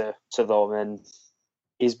manager to them, and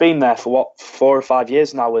he's been there for 4 or 5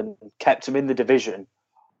 years now and kept him in the division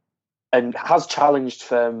and has challenged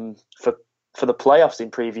for the playoffs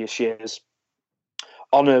in previous years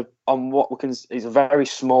on what we can is a very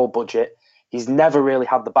small budget. He's never really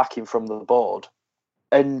had the backing from the board,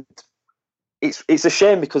 and it's a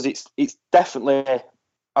shame because it's definitely.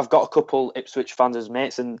 I've got a couple Ipswich fans as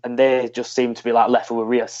mates, and they just seem to be like left with a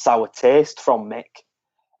real sour taste from Mick,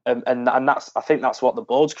 and I think that's what the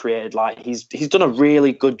board's created. Like he's done a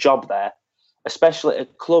really good job there, especially at a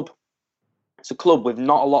club. It's a club with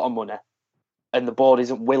not a lot of money, and the board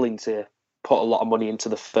isn't willing to put a lot of money into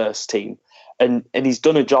the first team, and he's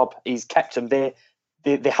done a job. He's kept them there.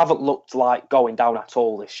 They haven't looked like going down at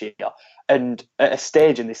all this year, and at a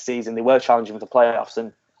stage in this season they were challenging for the playoffs,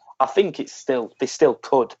 and I think they still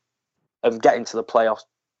could get into the playoffs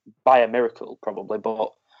by a miracle probably,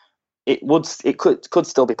 but it could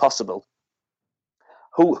still be possible.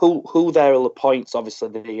 Who there will appoint? Obviously,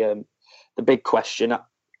 the big question.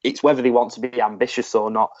 It's whether they want to be ambitious or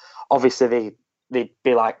not. Obviously, they'd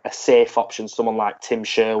be like a safe option, someone like Tim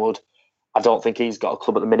Sherwood. I don't think he's got a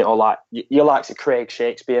club at the minute, or like your likes of Craig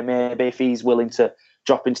Shakespeare, maybe if he's willing to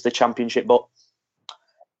drop into the Championship, but.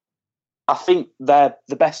 I think the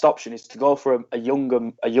best option is to go for a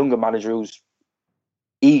younger manager who's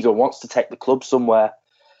eager, wants to take the club somewhere.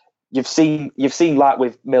 You've seen like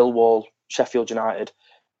with Millwall, Sheffield United,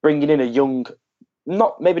 bringing in a young,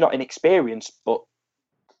 maybe not inexperienced, but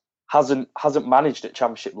hasn't managed at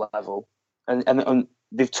Championship level, and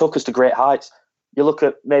they've took us to great heights. You look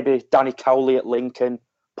at maybe Danny Cowley at Lincoln,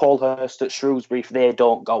 Paul Hurst at Shrewsbury. If they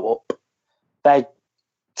don't go up, they're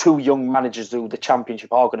two young managers who the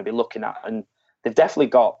Championship are going to be looking at, and they've definitely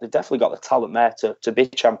got the talent there to be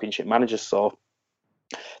Championship managers. So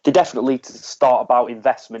they definitely need to start about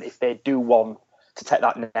investment if they do want to take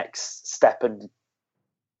that next step and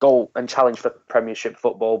go and challenge for Premiership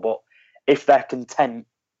football. But if they're content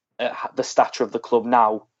at the stature of the club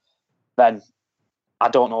now, then I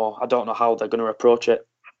don't know how they're going to approach it.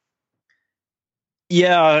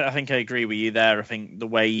 Yeah, I think I agree with you there. I think the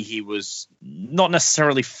way he was not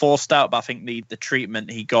necessarily forced out, but I think the treatment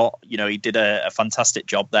he got, he did a fantastic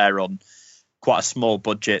job there on quite a small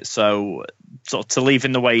budget. So sort of to leave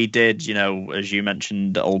in the way he did, as you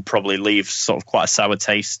mentioned, it'll probably leave sort of quite a sour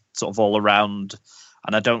taste sort of all around.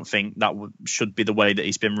 And I don't think that should be the way that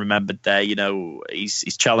he's been remembered there.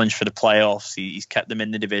 He's challenged for the playoffs. He's kept them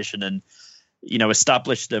in the division and,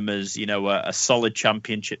 established them as, a solid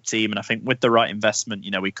Championship team. And I think with the right investment,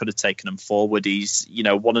 we could have taken them forward. He's,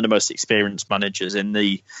 one of the most experienced managers in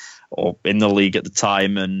the league at the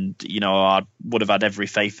time. And, I would have had every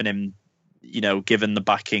faith in him, given the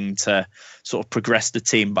backing to sort of progress the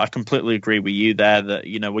team. But I completely agree with you there that,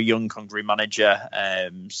 a young, hungry manager,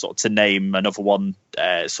 sort of to name another one,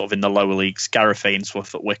 sort of in the lower leagues, Gareth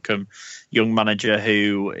Ainsworth at Wycombe, young manager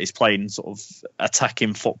who is playing sort of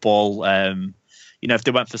attacking football. If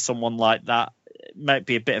they went for someone like that, it might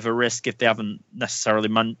be a bit of a risk if they haven't necessarily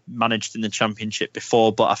managed in the Championship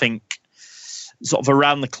before. But I think sort of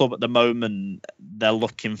around the club at the moment, they're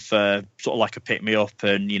looking for sort of like a pick-me-up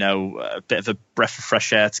and, a bit of a breath of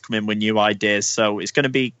fresh air to come in with new ideas. So it's going to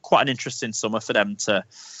be quite an interesting summer for them to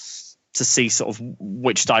see sort of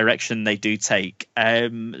which direction they do take.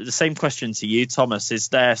 The same question to you, Thomas. Is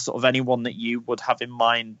there sort of anyone that you would have in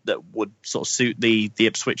mind that would sort of suit the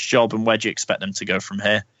Ipswich job, and where do you expect them to go from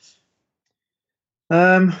here?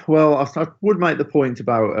 Well, I would make the point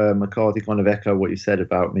about McCarthy, kind of echo what you said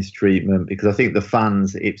about mistreatment, because I think the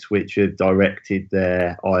fans at Ipswich have directed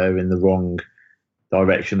their ire in the wrong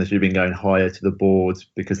direction. They should have been going higher to the board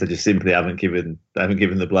because they just simply haven't given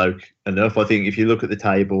the bloke enough. I think if you look at the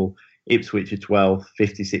table, Ipswich are 12th,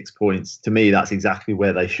 56 points. To me, that's exactly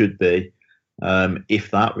where they should be,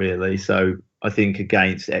 if that really. So I think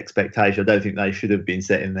against expectation, I don't think they should have been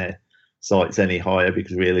setting their sights any higher,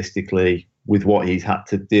 because realistically, with what he's had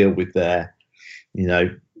to deal with there,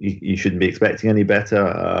 you shouldn't be expecting any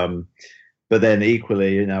better. But then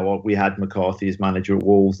equally, we had McCarthy as manager at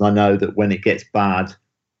Wolves, and I know that when it gets bad,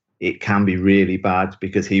 it can be really bad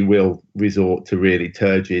because he will resort to really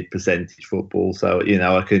turgid percentage football. So,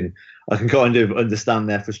 I can kind of understand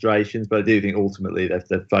their frustrations, but I do think ultimately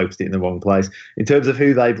they've focused it in the wrong place. In terms of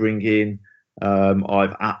who they bring in,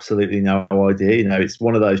 I've absolutely no idea. It's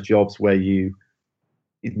one of those jobs where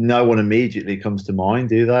no one immediately comes to mind,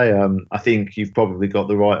 do they? I think you've probably got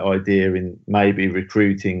the right idea in maybe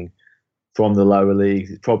recruiting from the lower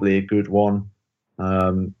leagues. It's probably a good one,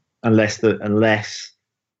 unless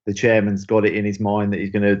the chairman's got it in his mind that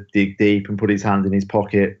he's going to dig deep and put his hand in his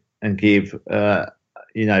pocket and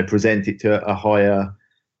present it to a higher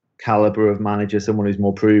caliber of manager, someone who's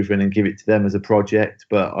more proven, and give it to them as a project.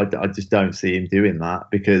 But I just don't see him doing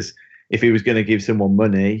that, because if he was going to give someone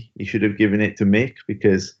money, he should have given it to Mick,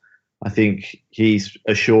 because I think he's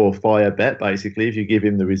a surefire bet, basically. If you give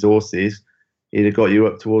him the resources, he'd have got you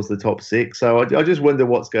up towards the top six. So I just wonder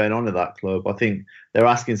what's going on at that club. I think they're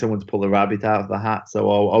asking someone to pull a rabbit out of the hat.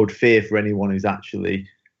 So I would fear for anyone who's actually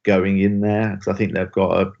going in there, because I think they've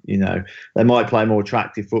got they might play more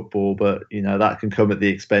attractive football, but that can come at the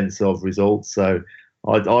expense of results. So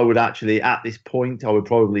I would actually, at this point, I would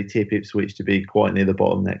probably tip Ipswich to be quite near the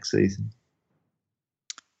bottom next season.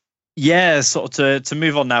 Yeah, sort of to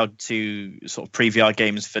move on now to sort of preview our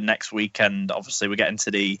games for next weekend. Obviously, we're getting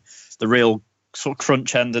to the real sort of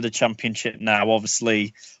crunch end of the championship now.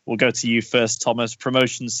 Obviously, we'll go to you first, Thomas.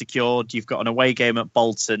 Promotion secured. You've got an away game at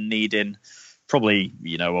Bolton, needing probably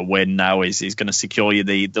a win now is going to secure you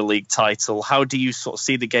the league title. How do you sort of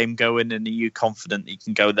see the game going, and are you confident that you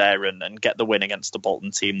can go there and get the win against the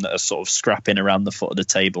Bolton team that are sort of scrapping around the foot of the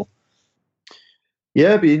table?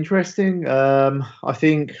 Yeah, it'd be interesting. I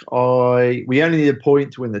think we only need a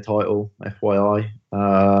point to win the title, FYI.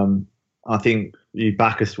 I think you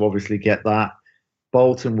back us to obviously get that.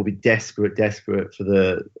 Bolton will be desperate for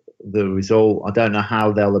the result. I don't know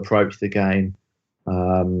how they'll approach the game.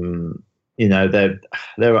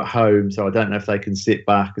 They're at home, so I don't know if they can sit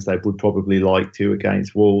back, as they would probably like to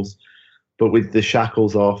against Wolves. But with the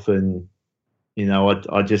shackles off, and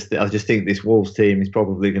I just think this Wolves team is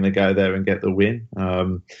probably going to go there and get the win.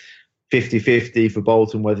 50-50 for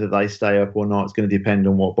Bolton, whether they stay up or not. It's going to depend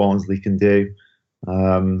on what Barnsley can do.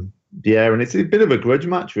 And it's a bit of a grudge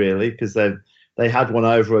match, really, because they had one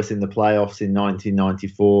over us in the playoffs in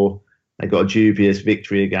 1994. They got a dubious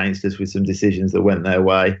victory against us with some decisions that went their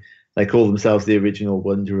way. They call themselves the original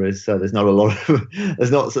Wanderers, so there's not a lot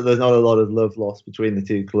of love lost between the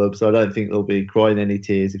two clubs. So I don't think they'll be crying any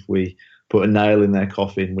tears if we put a nail in their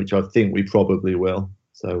coffin, which I think we probably will.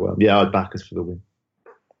 So I'd back us for the win.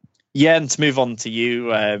 Yeah, and to move on to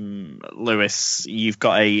you, Lewis, you've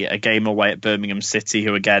got a game away at Birmingham City,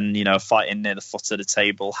 who again, fighting near the foot of the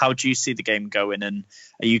table. How do you see the game going, and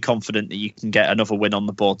are you confident that you can get another win on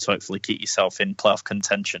the board to hopefully keep yourself in playoff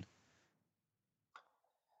contention?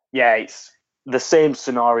 Yeah, it's the same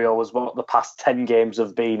scenario as what the past 10 games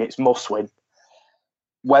have been. It's must win.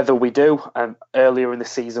 Whether we do, earlier in the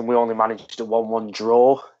season we only managed a 1-1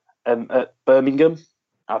 draw at Birmingham.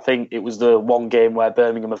 I think it was the one game where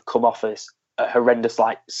Birmingham have come off a horrendous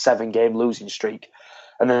 7-game losing streak,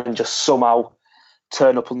 and then just somehow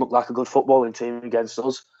turn up and look like a good footballing team against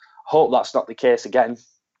us. Hope that's not the case again.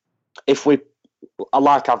 If we,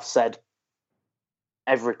 like I've said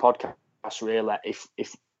every podcast really,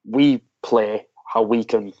 if we play how we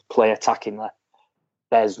can play attackingly,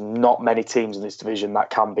 there's not many teams in this division that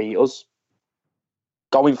can beat us.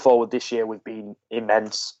 Going forward this year, we've been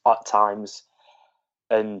immense at times.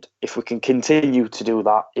 And if we can continue to do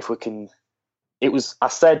that, I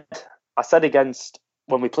said against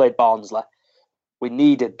when we played Barnsley, we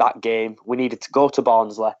needed that game. We needed to go to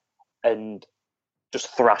Barnsley and just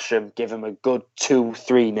thrash them, give them a good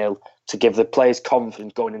 2-3-0 to give the players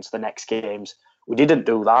confidence going into the next games. We didn't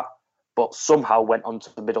do that, but somehow went on to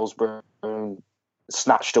Middlesbrough and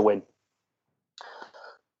snatched a win.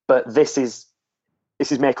 But this is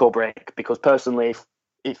make or break, because personally,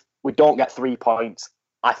 if we don't get 3 points,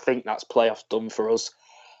 I think that's playoffs done for us.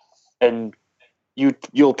 And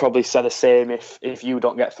you'll probably say the same if you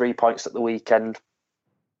don't get 3 points at the weekend.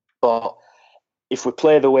 But if we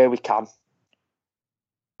play the way we can,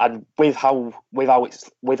 and with how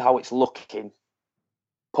it's looking,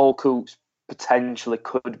 Paul Coops potentially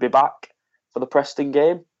could be back for the Preston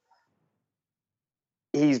game.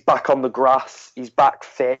 He's back on the grass. He's back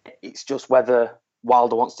fit. It's just whether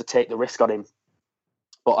Wilder wants to take the risk on him.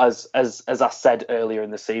 But as I said earlier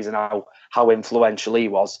in the season, how influential he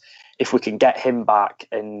was, if we can get him back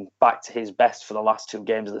and back to his best for the last 2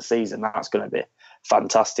 games of the season, that's going to be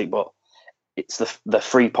fantastic. But it's the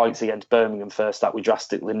 3 points against Birmingham first that we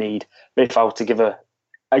drastically need. But if I were to give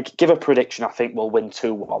a prediction, I think we'll win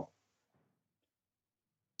 2-1.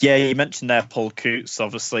 Yeah, you mentioned there Paul Coots.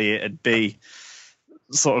 Obviously, it'd be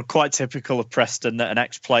sort of quite typical of Preston that an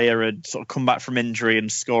ex-player had sort of come back from injury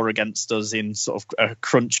and score against us in sort of a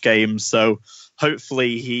crunch game. So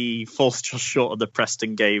hopefully he falls just short of the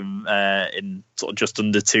Preston game in sort of just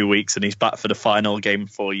under 2 weeks, and he's back for the final game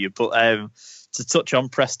for you. But to touch on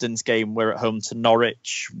Preston's game, we're at home to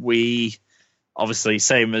Norwich. We obviously,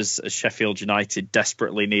 same as Sheffield United,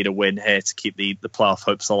 desperately need a win here to keep the playoff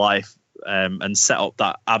hopes alive. And set up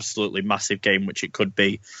that absolutely massive game, which it could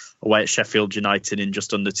be, away at Sheffield United in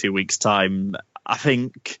just under 2 weeks' time. I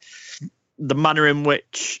think the manner in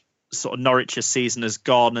which sort of Norwich's season has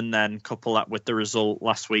gone, and then couple that with the result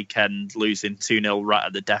last weekend, losing 2-0 right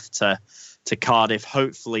at the death to Cardiff.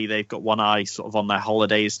 Hopefully they've got one eye sort of on their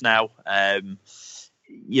holidays now.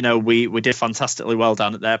 We did fantastically well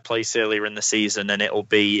down at their place earlier in the season, and it'll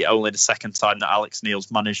be only the second time that Alex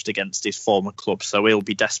Neil's managed against his former club, so he'll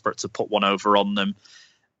be desperate to put one over on them.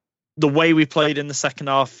 The way we played in the second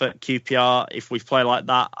half at QPR, if we play like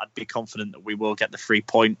that, I'd be confident that we will get the 3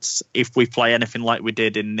 points. If we play anything like we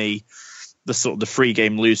did in the sort of the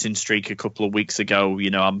 3-game losing streak a couple of weeks ago,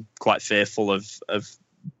 I'm quite fearful of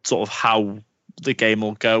sort of how the game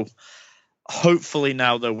will go. Hopefully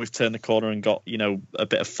now, though, we've turned the corner and got, a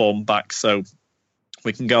bit of form back, so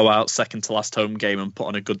we can go out second to last home game and put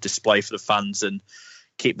on a good display for the fans and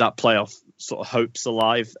keep that playoff sort of hopes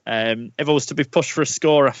alive. If I was to be pushed for a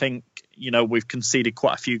score, I think, we've conceded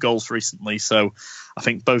quite a few goals recently, so I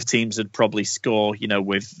think both teams would probably score,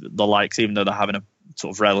 with the likes, even though they're having a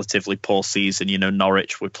sort of relatively poor season,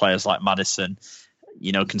 Norwich with players like Maddison,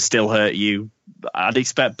 can still hurt you. I'd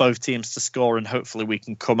expect both teams to score, and hopefully we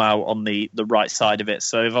can come out on the right side of it.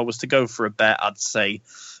 So if I was to go for a bet, I'd say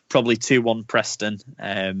probably 2-1 Preston,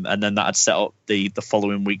 and then that'd set up the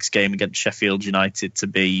following week's game against Sheffield United to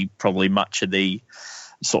be probably match of the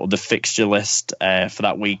sort of the fixture list for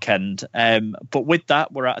that weekend. But with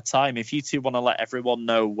that, we're out of time. If you two want to let everyone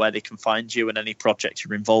know where they can find you and any projects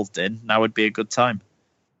you're involved in, now would be a good time.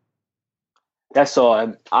 Yeah,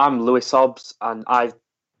 so I'm Lewis Hobbs, and I've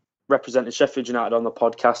represented Sheffield United on the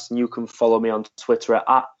podcast, and you can follow me on Twitter at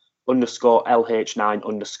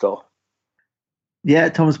 _LH9_. Yeah,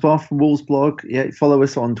 Thomas Barr from Wolves Blog. Yeah, follow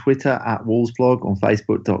us on Twitter at Wolves Blog, on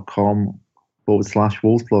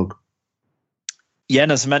Facebook.com/Wolves Blog. Yeah,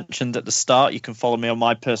 and as I mentioned at the start, you can follow me on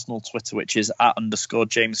my personal Twitter, which is at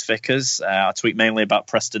 _James Vickers. I tweet mainly about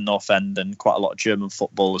Preston North End and quite a lot of German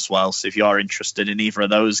football as well. So if you are interested in either of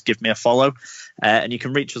those, give me a follow. And you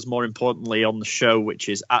can reach us more importantly on the show, which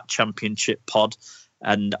is at Championship Pod.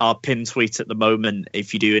 And our pin tweet at the moment,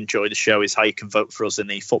 if you do enjoy the show, is how you can vote for us in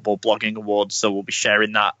the Football Blogging Awards. So we'll be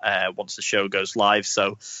sharing that once the show goes live.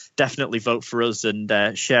 So definitely vote for us and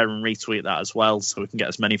share and retweet that as well, so we can get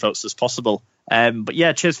as many votes as possible. But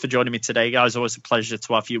yeah, cheers for joining me today, guys. Always a pleasure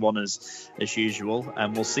to have you on as usual,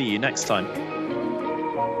 and we'll see you next time.